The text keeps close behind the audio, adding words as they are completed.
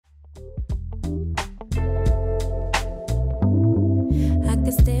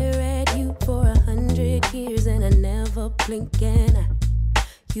blinking.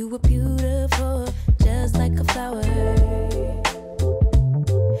 You were beautiful, just like a flower.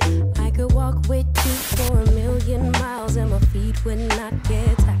 I could walk with you for 1,000,000 miles and my feet would not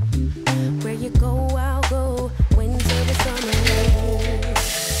get tired. Where you go, I'll go, winter to summer.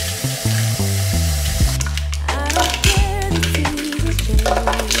 I don't care the seasons change.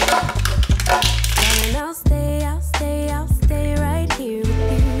 Darling, I'll stay right here with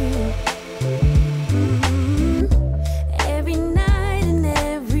you. Every night and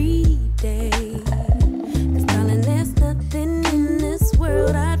every day. 'Cause darling, there's nothing in this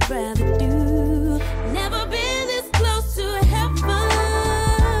world I'd rather do. Never been this close to heaven.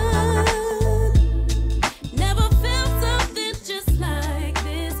 Never felt something just like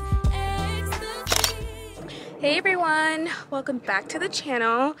this. Ecstasy. Hey everyone, welcome back to the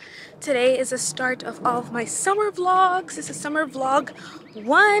channel. Today is the start of all of my summer vlogs. This is summer vlog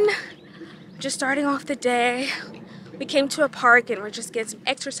 1. Just starting off the day. We came to a park and we're just getting some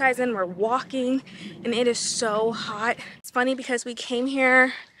exercise in. We're walking and it is so hot. It's funny because we came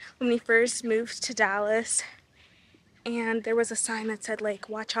here when we first moved to Dallas and there was a sign that said like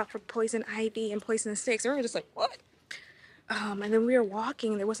watch out for poison ivy and poisonous snakes, and we were just like, what? And then we were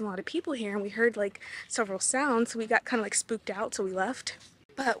walking, there wasn't a lot of people here, and we heard like several sounds, so we got kind of like spooked out, so we left.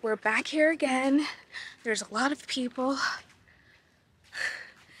 But we're back here again. There's a lot of people.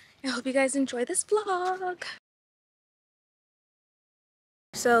 I hope you guys enjoy this vlog.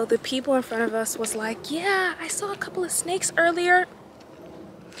 So the people in front of us was like, yeah, I saw a couple of snakes earlier.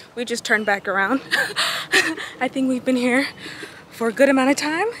 We just turned back around. I think we've been here for a good amount of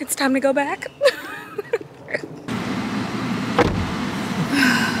time. It's time to go back.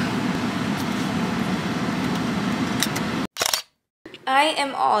 I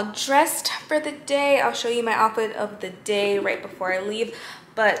am all dressed for the day. I'll show you my outfit of the day right before I leave,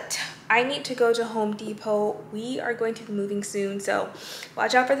 but I need to go to Home Depot. We are going to be moving soon, so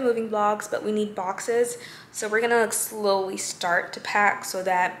watch out for the moving vlogs, but we need boxes. So we're gonna slowly start to pack so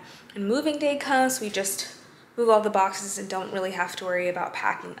that when moving day comes, we just move all the boxes and don't really have to worry about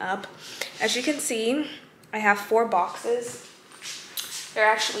packing up. As you can see, I have 4 boxes. There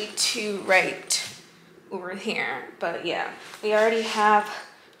are actually 2 right over here, but yeah, we already have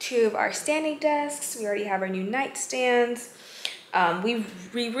 2 of our standing desks. We already have our new nightstands. We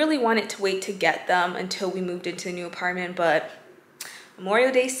really wanted to wait to get them until we moved into the new apartment, but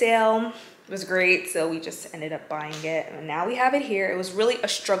Memorial Day sale was great, so we just ended up buying it, and now we have it here. It was really a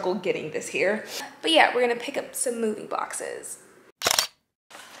struggle getting this here, but yeah, we're gonna pick up some moving boxes.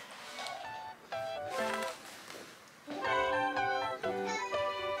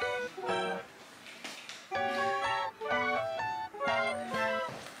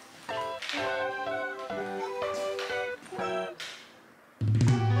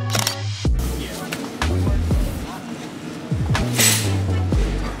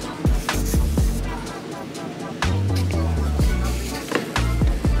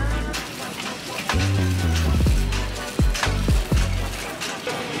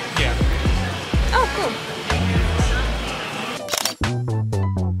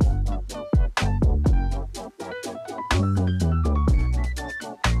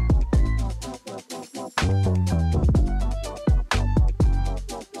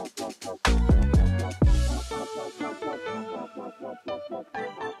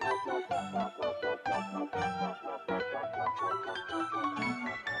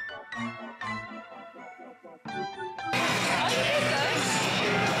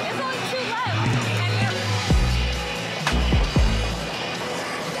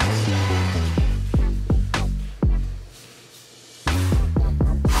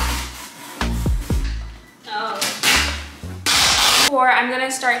 I'm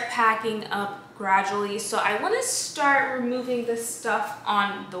gonna start packing up gradually, so I want to start removing this stuff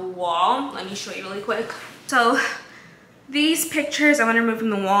on the wall. Let me show you really quick. So these pictures I want to remove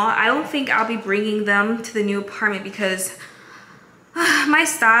from the wall. I don't think I'll be bringing them to the new apartment because my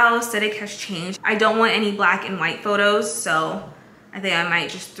style aesthetic has changed. I don't want any black and white photos, so I think I might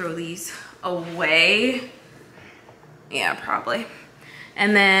just throw these away. Yeah, probably.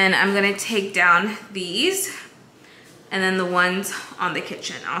 And then I'm gonna take down these, and then the ones on the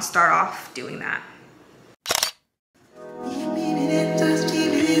kitchen. I'll start off doing that.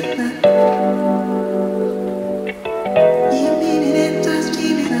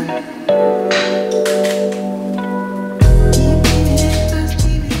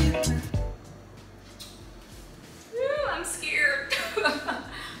 I'm scared.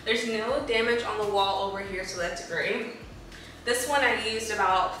 There's no damage on the wall over here, so that's great. This one I used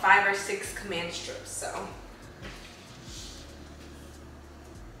about 5 or 6 command strips, so.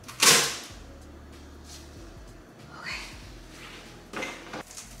 Okay.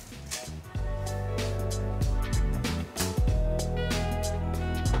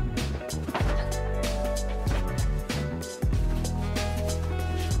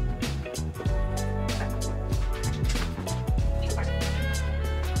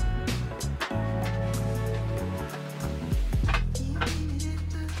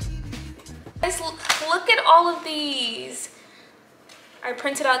 Guys, look at all of these. I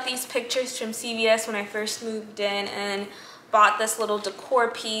printed out these pictures from CVS when I first moved in and bought this little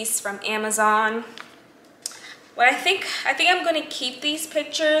decor piece from Amazon. What I think I'm gonna keep these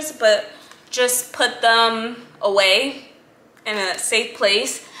pictures, but just put them away in a safe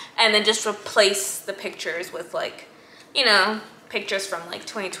place and then just replace the pictures with, like, you know, pictures from like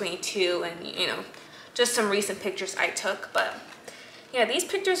 2022 and, you know, just some recent pictures I took. But yeah, these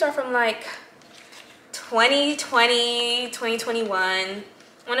pictures are from like 2020, 2021. I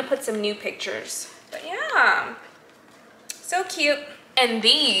want to put some new pictures, but yeah, so cute. And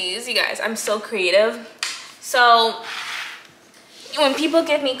these, you guys, I'm so creative. So when people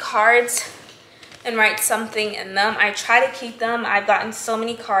give me cards and write something in them, I try to keep them. I've gotten so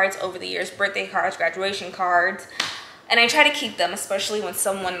many cards over the years, birthday cards, graduation cards, and I try to keep them, especially when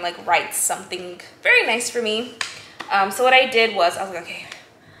someone like writes something very nice for me. So what I did was, I was like, okay,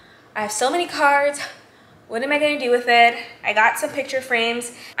 I have so many cards. What am I gonna do with it? I got some picture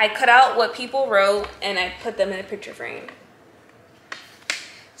frames. I cut out what people wrote and I put them in a picture frame.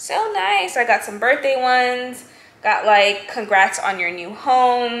 So nice. I got some birthday ones. Got like, congrats on your new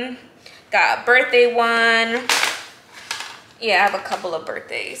home. Got a birthday one. Yeah, I have a couple of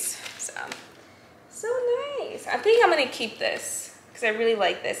birthdays. So nice. I think I'm gonna keep this because I really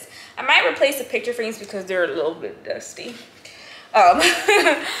like this. I might replace the picture frames because they're a little bit dusty.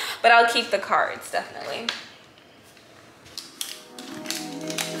 But I'll keep the cards, definitely.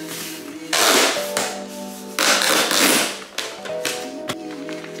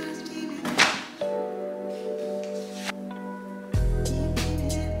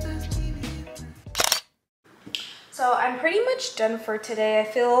 So I'm pretty much done for today. I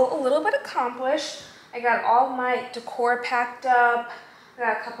feel a little bit accomplished. I got all my decor packed up. I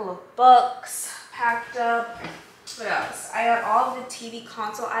got a couple of books packed up. What else? I got all the TV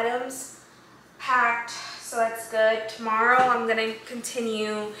console items packed, so that's good. Tomorrow I'm gonna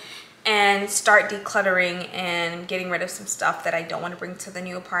continue and start decluttering and getting rid of some stuff that I don't want to bring to the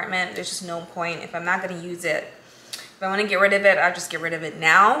new apartment. There's just no point if I'm not gonna use it. If I want to get rid of it, I'll just get rid of it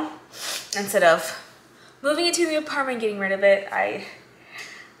now instead of moving into the apartment and getting rid of it.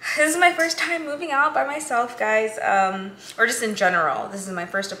 This is my first time moving out by myself, guys, or just in general. This is my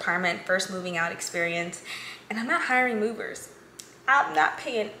first apartment, first moving out experience, and I'm not hiring movers. I'm not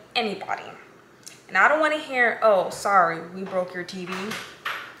paying anybody. And I don't want to hear, oh, sorry, we broke your TV.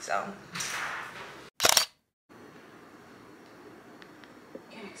 So.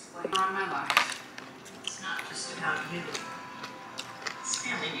 Can't explain on my life. It's not just about you. This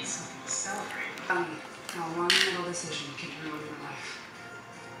family needs something to celebrate. How one little decision can ruin your life.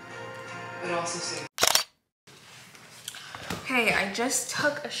 But also say. Okay, I just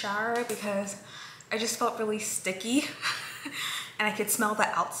took a shower because I just felt really sticky and I could smell the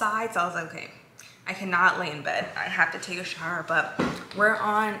outside, so I was like, okay, I cannot lay in bed. I have to take a shower. But we're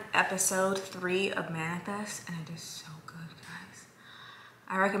on episode 3 of Manifest and it is so good, guys.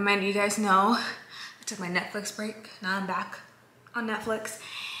 I recommend you guys know. I took my Netflix break. Now I'm back on Netflix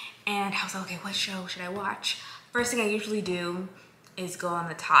and I was like, okay, what show should I watch? First thing I usually do is go on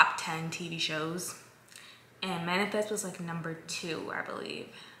the top 10 TV shows, and Manifest was like number 2, I believe,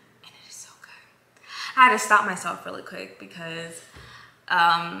 and it is so good. I had to stop myself really quick because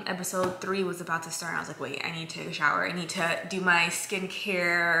episode 3 was about to start and I was like, wait, I need to take a shower. I need to do my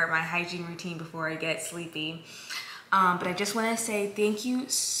skincare, my hygiene routine before I get sleepy. But I just want to say thank you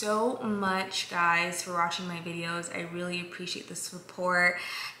so much, guys, for watching my videos. I really appreciate the support.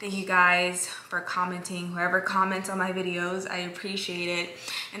 Thank you guys for commenting. Whoever comments on my videos, I appreciate it.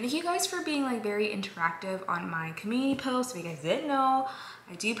 And thank you guys for being like very interactive on my community posts. If you guys didn't know,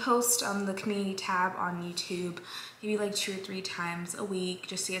 I do post on the community tab on YouTube maybe like 2 or 3 times a week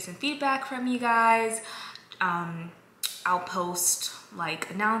just to get some feedback from you guys. I'll post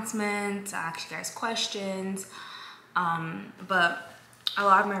like announcements, ask you guys questions. But a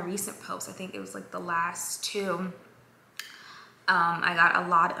lot of my recent posts, I think it was like the last 2, I got a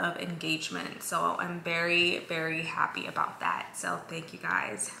lot of engagement, so I'm very, very happy about that. So thank you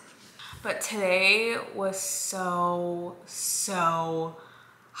guys. But today was so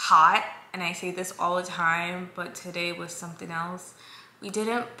hot, and I say this all the time, but today was something else. We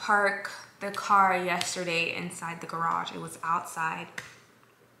didn't park the car yesterday inside the garage. It was outside.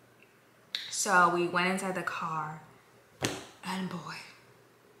 So we went inside the car. And boy,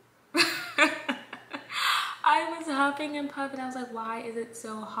 I was huffing and puffing. I was like, why is it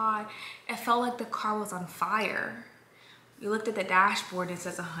so hot? It felt like the car was on fire. We looked at the dashboard and it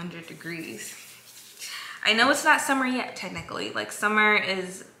says 100 degrees. I know it's not summer yet, technically. Like, summer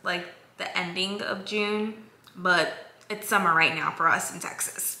is like the ending of June, but it's summer right now for us in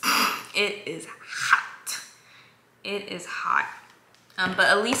Texas. It is hot. It is hot. But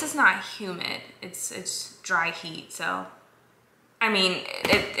at least it's not humid. It's dry heat, so I mean,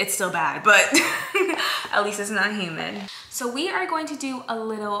 it's still bad, but at least it's not humid. So we are going to do a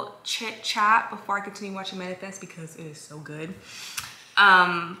little chit chat before I continue watching Manifest because it is so good.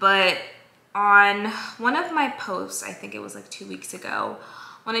 But on one of my posts, I think it was like 2 weeks ago,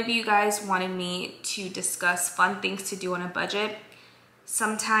 one of you guys wanted me to discuss fun things to do on a budget.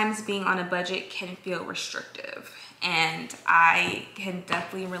 Sometimes being on a budget can feel restrictive, and I can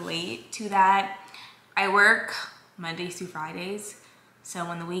definitely relate to that. I work Mondays through Fridays, so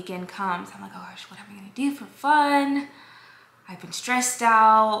when the weekend comes, I'm like, oh gosh, what am I gonna do for fun? I've been stressed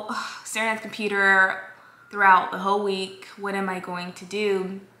out, staring at the computer throughout the whole week. What am I going to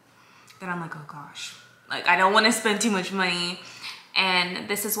do? Then I'm like, oh gosh, like I don't want to spend too much money. And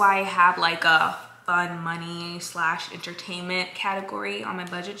this is why I have like a fun money / entertainment category on my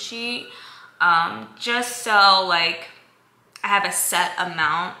budget sheet. Just so like I have a set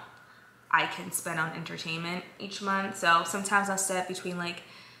amount I can spend on entertainment each month. So sometimes I'll set between like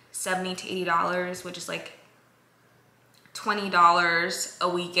 $70 to $80, which is like $20 a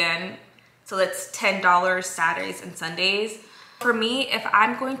weekend. So that's $10 Saturdays and Sundays. For me, if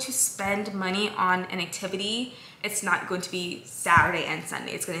I'm going to spend money on an activity, it's not going to be Saturday and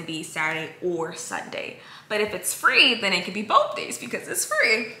Sunday. It's going to be Saturday or Sunday. But if it's free, then it could be both days because it's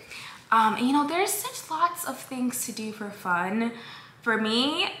free. And you know, there's such lots of things to do for fun. For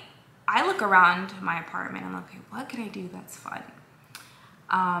me, I look around my apartment and I'm like, okay, what can I do that's fun?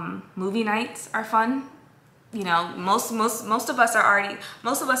 Movie nights are fun. You know, most of us are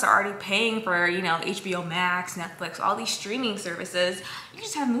already paying for, you know, HBO Max, Netflix, all these streaming services. You can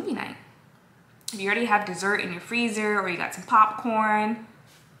just have a movie night. If you already have dessert in your freezer or you got some popcorn,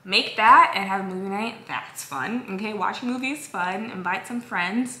 make that and have a movie night. That's fun. Okay, watch a movie is fun. Invite some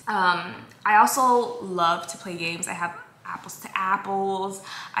friends. I also love to play games. I have Apples to Apples,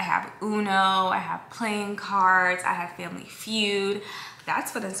 I have Uno, I have playing cards, I have Family Feud.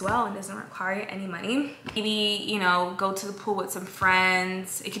 That's fun as well and doesn't require any money. Maybe, you know, go to the pool with some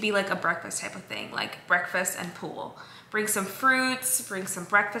friends. It could be like a breakfast type of thing, like breakfast and pool. Bring some fruits, bring some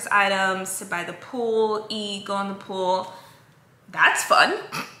breakfast items, sit by the pool, eat, go in the pool. That's fun.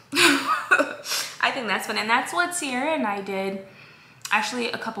 I think that's fun, and that's what Sierra and I did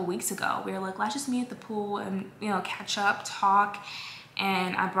actually a couple weeks ago. We were like, let's just meet at the pool and, you know, catch up, talk.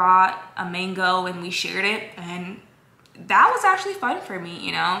 And I brought a mango and we shared it, and that was actually fun for me.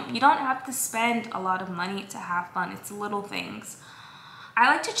 You know, you don't have to spend a lot of money to have fun. It's little things. I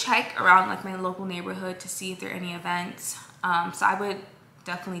like to check around like my local neighborhood to see if there are any events. So I would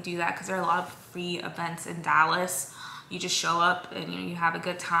definitely do that because there are a lot of free events in Dallas. You just show up and you have a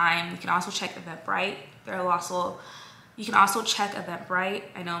good time. You can also check Eventbrite. You can also check Eventbrite.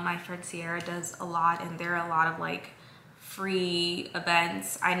 I know my friend Sierra does a lot, and there are a lot of like free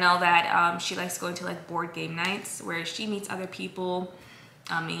events. I know that she likes going to like board game nights where she meets other people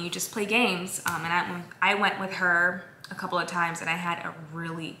and you just play games. And I went with her a couple of times and I had a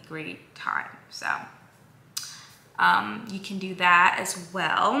really great time. So you can do that as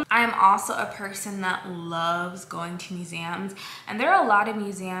well. I am also a person that loves going to museums, and there are a lot of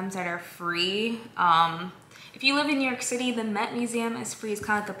museums that are free. If you live in New York City, the Met Museum is free. It's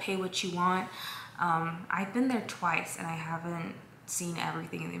kind of like a pay what you want. I've been there twice and I haven't seen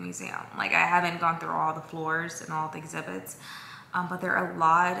everything in the museum. Like I haven't gone through all the floors and all the exhibits. But there are a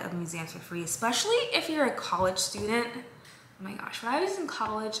lot of museums for free, especially if you're a college student. Oh my gosh, when I was in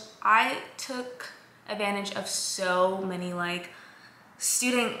college, I took advantage of so many like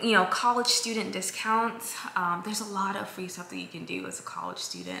college student discounts. There's a lot of free stuff that you can do as a college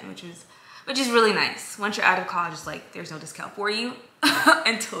student, which is really nice. Once you're out of college, it's like there's no discount for you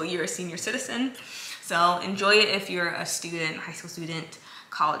until you're a senior citizen. So enjoy it if you're a student, high school student,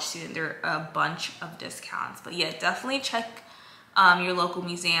 college student. There are a bunch of discounts. But yeah, definitely check your local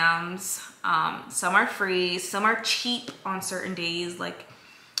museums. Some are free, some are cheap on certain days. Like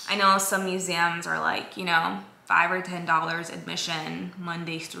I know some museums are like, you know, $5 or $10 admission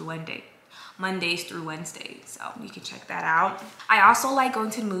Mondays through Wednesdays. So you can check that out. I also like going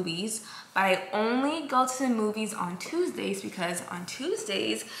to the movies, but I only go to the movies on Tuesdays because on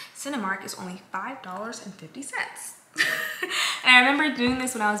Tuesdays, Cinemark is only $5.50. And I remember doing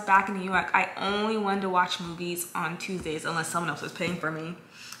this when I was back in New York. I only wanted to watch movies on Tuesdays unless someone else was paying for me.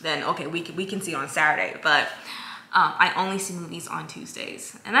 Then okay, we can see on Saturday, but I only see movies on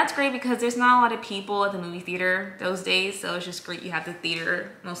Tuesdays. And that's great because there's not a lot of people at the movie theater those days, so it's just great you have the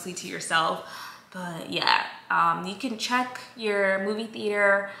theater mostly to yourself. But yeah, you can check your movie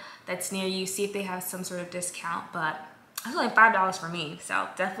theater that's near you, see if they have some sort of discount. But That's only $5 for me, so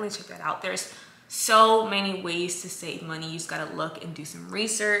definitely check that out. There's so many ways to save money. You just gotta look and do some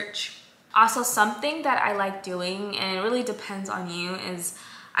research. Also, something that I like doing, and it really depends on you, is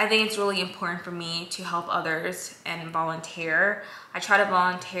I think it's really important for me to help others and volunteer. I try to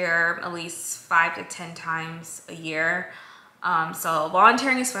volunteer at least 5 to 10 times a year. So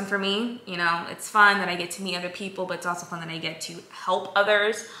volunteering is fun for me. You know, it's fun that I get to meet other people, but it's also fun that I get to help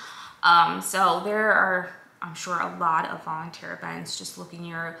others. So there are, I'm sure, a lot of volunteer events. Just look in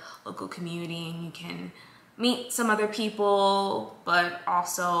your local community and you can meet some other people, but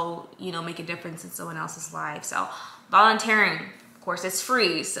also, you know, make a difference in someone else's life. So volunteering, of course, it's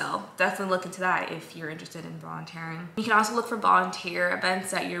free, so definitely look into that if you're interested in volunteering. You can also look for volunteer events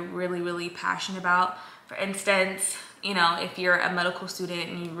that you're really, really passionate about. For instance, you know, if you're a medical student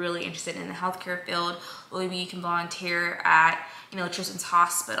and you're really interested in the healthcare field, well, maybe you can volunteer at, you know, Children's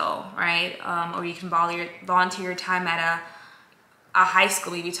Hospital, right? Or you can volunteer your time at a high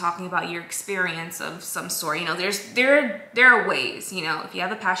school, maybe talking about your experience of some sort. You know, there are ways, you know, if you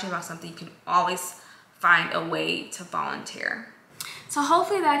have a passion about something, you can always find a way to volunteer. So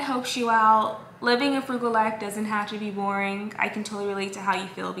hopefully that helps you out. Living a frugal life doesn't have to be boring. I can totally relate to how you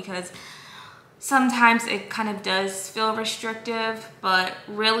feel, because sometimes it kind of does feel restrictive, but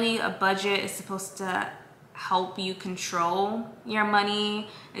really a budget is supposed to help you control your money.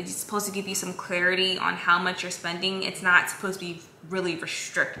 It's supposed to give you some clarity on how much you're spending. It's not supposed to be really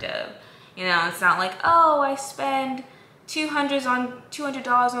restrictive. You know, it's not like, oh, I spend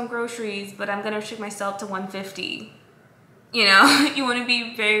 $200 on groceries, but I'm gonna restrict myself to $150. You know, you want to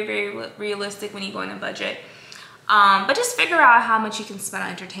be very, very realistic when you go on a budget. But just figure out how much you can spend on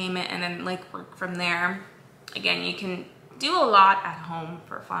entertainment and then like work from there. Again, you can do a lot at home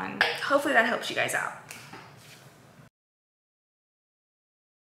for fun. Hopefully that helps you guys out.